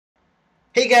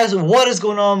Hey guys, what is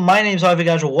going on? My name's Harvey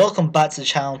guys, welcome back to the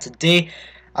channel. Today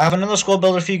I have another squad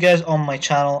builder for you guys on my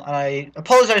channel, and I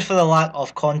apologize for the lack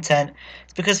of content.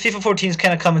 It's because FIFA 14 is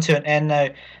kind of coming to an end now,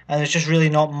 and there's just really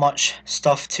not much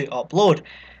stuff to upload.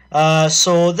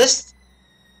 So this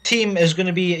team is going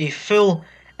to be a full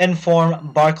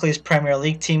inform Barclays Premier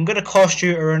League team, going to cost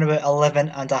you around about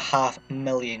 11.5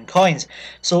 million coins.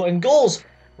 So in goals,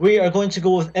 we are going to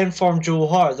go with inform Joe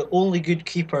Hart, the only good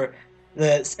keeper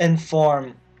that's in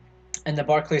form in the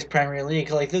Barclays Premier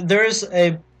League. Like there's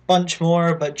a bunch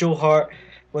more, but Joe Hart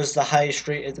was the highest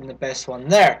rated and the best one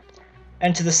there.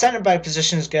 And to the centre back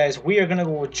positions, guys, we are going to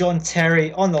go with John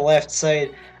Terry on the left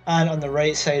side, and on the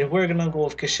right side we're going to go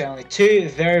with Koscielny. Two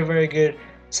very good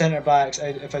centre backs,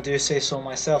 if I do say so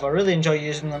myself. I really enjoy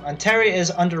using them, and Terry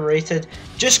is underrated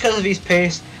just because of his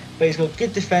pace, but he's got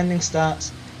good defending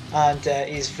stats, and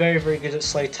he's very good at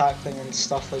slide tackling and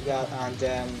stuff like that.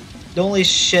 And the only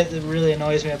shit that really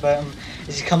annoys me about him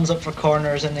is he comes up for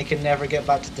corners and they can never get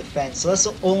back to defence. So that's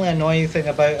the only annoying thing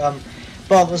about him.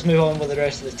 But let's move on with the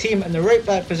rest of the team. In the right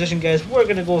back position, guys, we're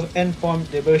going to go with Inform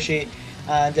Debussy,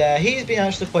 and he's been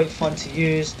actually quite fun to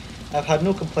use. I've had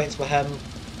no complaints with him,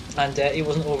 and he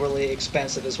wasn't overly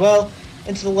expensive as well.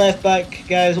 Into the left back,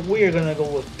 guys, we are going to go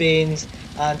with Baines,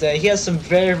 and he has some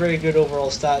very good overall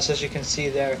stats, as you can see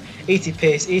there. 80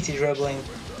 pace, 80 dribbling,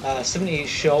 78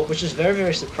 shot, which is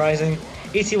very surprising.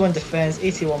 81 defense,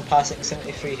 81 passing,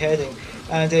 73 heading,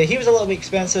 and he was a little bit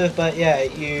expensive, but yeah,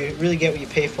 you really get what you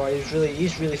pay for. He's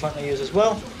really fun to use as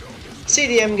well.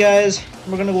 CDM, guys,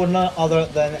 we're gonna go none other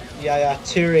than Yaya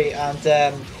Toure,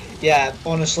 and yeah,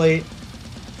 honestly,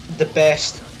 the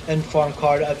best inform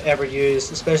card I've ever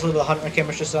used, especially with the Hunter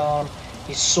chemistry style on him.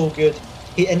 He's so good.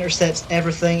 He intercepts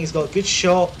everything. He's got a good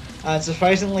shot. And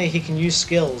surprisingly, he can use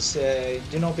skills.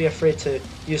 Do not be afraid to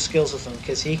use skills with him,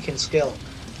 because he can skill.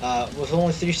 With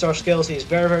only 3-star skills, he's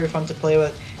very fun to play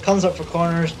with. Comes up for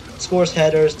corners, scores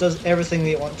headers, does everything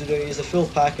that you want to do. He's a full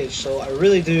package, so I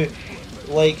really do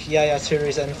like Yaya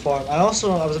Toure's inform. And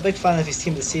also, I was a big fan of his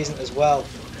team this season as well.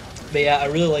 But yeah, I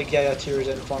really like Yaya Toure's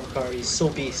inform card. He's so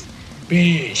beast.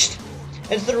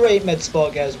 Into the right mid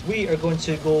spot, guys, we are going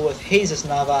to go with Jesus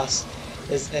Navas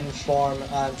is in form,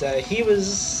 and he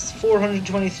was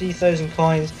 423,000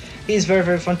 coins. He's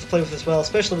very fun to play with as well,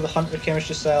 especially with the Hunter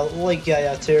chemistry style like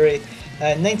Yaya Toure.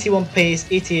 91 pace,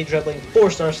 88 dribbling,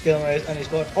 4-star skill raise, and he's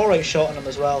got an alright shot on him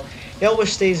as well. He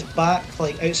always stays back,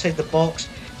 like outside the box,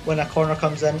 when a corner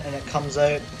comes in and it comes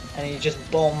out, and he just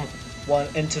bomb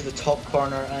one into the top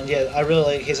corner. And yeah, I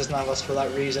really like Jesus Navas for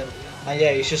that reason. And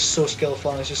yeah, he's just so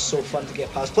skillful, and it's just so fun to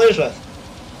get past players with.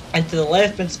 And to the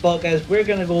left mid spot, guys, we're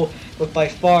going to go with by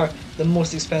far the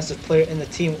most expensive player in the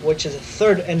team, which is a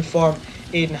third in form,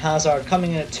 Eden Hazard,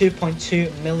 coming in at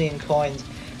 2.2 million coins.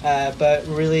 But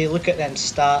really, look at them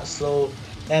stats though.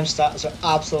 Them stats are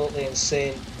absolutely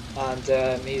insane,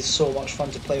 and he's so much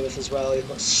fun to play with as well. He's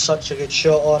got such a good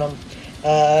shot on him.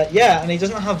 Yeah, and he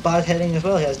doesn't have bad heading as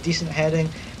well. He has decent heading.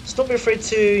 So don't be afraid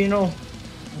to, you know,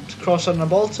 cross on the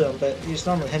ball to him, but it's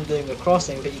normally him doing the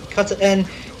crossing, but you cut it in, you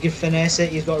can finesse it.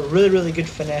 He's got a really good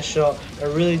finesse shot. I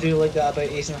really do like that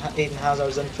about Eden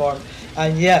Hazard's inform.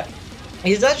 And yeah,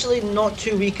 he's actually not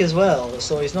too weak as well,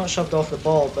 so he's not shoved off the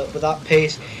ball, but with that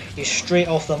pace, he's straight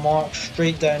off the mark,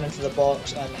 straight down into the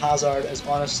box, and Hazard is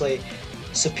honestly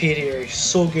superior. He's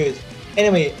so good.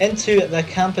 Anyway, into the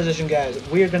cam position, guys,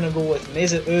 we're going to go with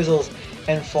Mesut Ozil's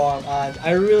inform, and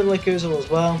I really like Ozil as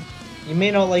well. You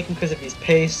may not like him because of his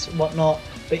pace, whatnot,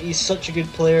 but he's such a good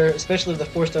player, especially with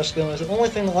the 4-star skill. The only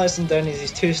thing that lets him down is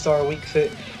his 2-star weak foot,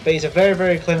 but he's a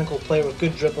very clinical player with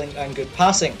good dribbling and good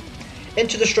passing.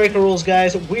 Into the striker roles,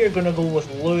 guys, we are going to go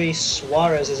with Luis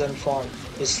Suarez as in form,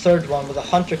 his third one, with a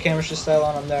Hunter chemistry style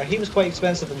on him there. He was quite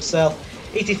expensive himself.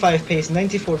 85 pace,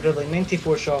 94 dribbling,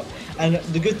 94 shot, and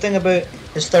the good thing about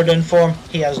his third in form,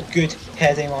 he has good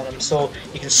heading on him, so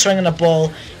you can swing on a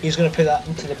ball, he's going to put that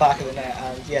into the back of the net.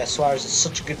 And yeah, Suarez is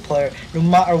such a good player, no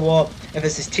matter what, if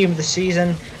it's his team of the season,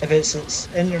 if it's his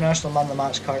international man of the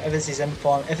match card, if it's his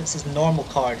inform, if it's his normal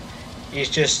card, he's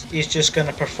just going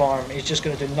to perform. He's just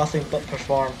going to do nothing but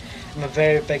perform. I'm a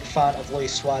very big fan of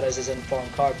Luis Suarez's inform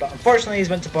card, but unfortunately he's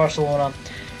went to Barcelona.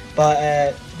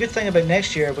 But good thing about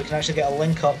next year, we can actually get a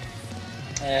link up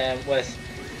with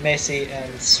Messi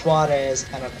and Suarez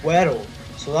and Aguero.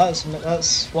 So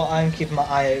that's what I'm keeping my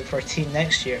eye out for a team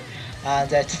next year. And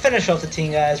to finish off the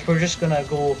team, guys, we're just gonna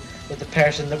go with the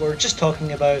person that we were just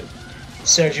talking about,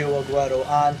 Sergio Aguero.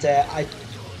 And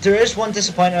there is one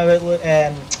disappointment about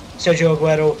Sergio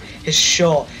Aguero, his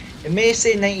shot. It may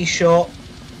say 90 shot,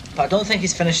 but I don't think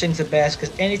his finishing's the best,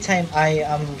 because anytime I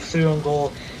am through on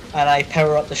goal and I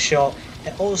power up the shot,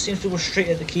 it always seems to go straight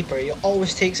at the keeper. He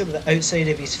always takes it with the outside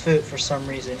of his foot for some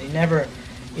reason. He never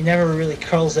really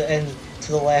curls it in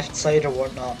to the left side or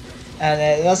whatnot.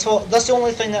 And that's the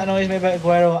only thing that annoys me about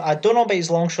Aguero. I don't know about his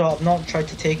long shot. I've not tried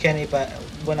to take any, but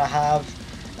when I have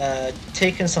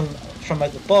taken some from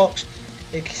out the box,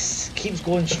 it keeps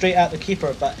going straight at the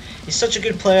keeper. But he's such a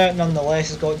good player nonetheless.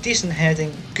 He's got decent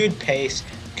heading, good pace,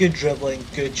 good dribbling,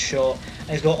 good shot, and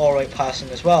he's got alright passing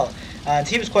as well. And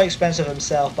he was quite expensive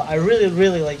himself, but I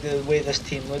really like the way this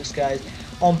team looks, guys,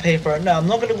 on paper. Now, I'm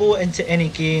not going to go into any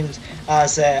games,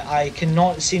 as I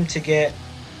cannot seem to get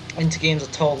into games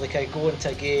at all. Like, I go into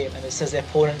a game and it says the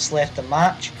opponent's left the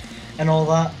match and all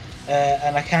that,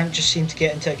 and I can't just seem to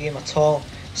get into a game at all.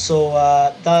 So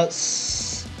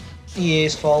that's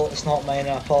EA's fault, it's not mine.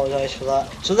 I apologise for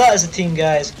that. So that is the team,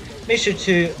 guys. Make sure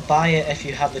to buy it if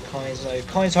you have the coins. Now,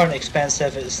 coins aren't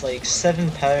expensive. It's like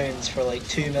 £7 for like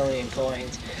 2 million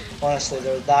coins. Honestly,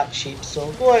 they're that cheap.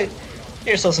 So go out,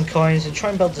 get yourself some coins and try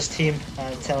and build this team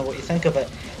and tell me what you think of it.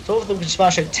 So hopefully we can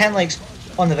smash out 10 likes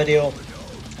on the video.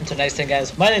 Until next time,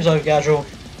 guys, my name's Gadro.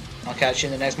 I'll catch you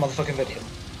in the next motherfucking video.